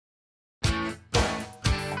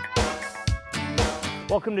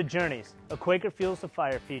Welcome to Journeys, a Quaker Fuels the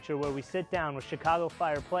Fire feature where we sit down with Chicago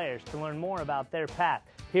Fire players to learn more about their path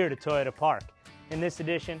here to Toyota Park. In this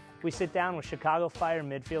edition, we sit down with Chicago Fire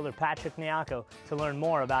midfielder Patrick Nyarko to learn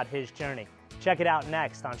more about his journey. Check it out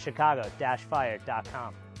next on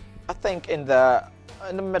chicago-fire.com. I think in the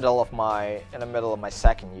middle of my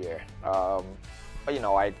second year,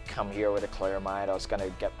 I'd come here with a clear mind. I was going to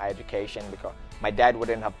get my education because my dad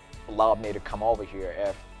wouldn't have allowed me to come over here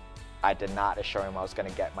if I did not assure him I was going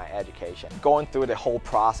to get my education. Going through the whole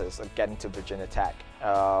process of getting to Virginia Tech,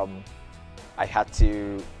 I had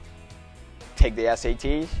to take the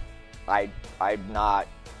SATs.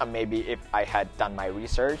 Maybe if I had done my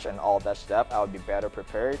research and all that stuff, I would be better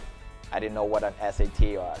prepared. I didn't know what an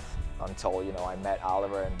SAT was until, I met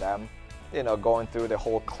Oliver and them. Going through the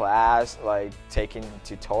whole class, like taking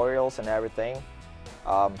tutorials and everything,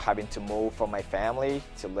 having to move from my family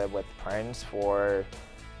to live with parents for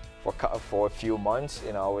a few months,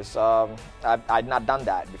 I'd not done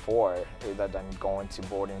that before, other than going to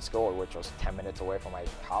boarding school, which was 10 minutes away from my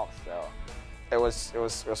house. So it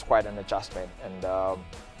was quite an adjustment, and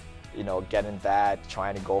getting that,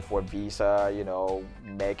 trying to go for a visa,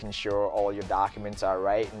 making sure all your documents are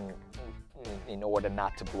right, and in order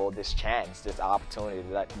not to blow this opportunity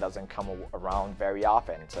that doesn't come around very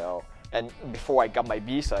often. So. And before I got my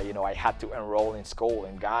visa, I had to enroll in school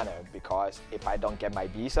in Ghana, because if I don't get my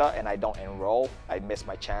visa and I don't enroll, I miss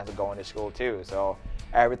my chance of going to school too. So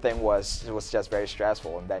everything was just very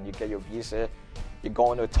stressful. And then you get your visa, you're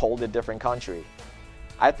going to a totally different country.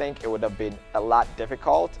 I think it would have been a lot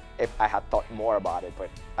difficult if I had thought more about it, but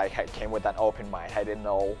I came with an open mind. I didn't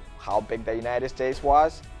know how big the United States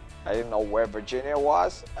was. I didn't know where Virginia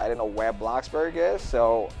was. I didn't know where Blacksburg is.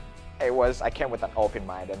 So I came with an open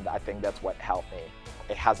mind, and I think that's what helped me.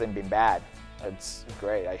 It hasn't been bad. It's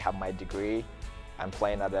great. I have my degree. I'm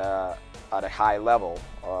playing at a high level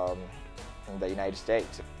in the United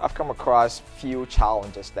States. I've come across few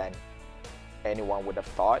challenges than anyone would have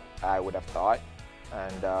thought.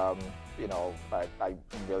 And I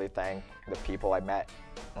really thank the people I met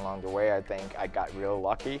along the way. I think I got real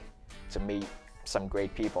lucky to meet some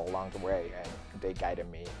great people along the way, and they guided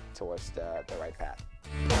me towards the right path.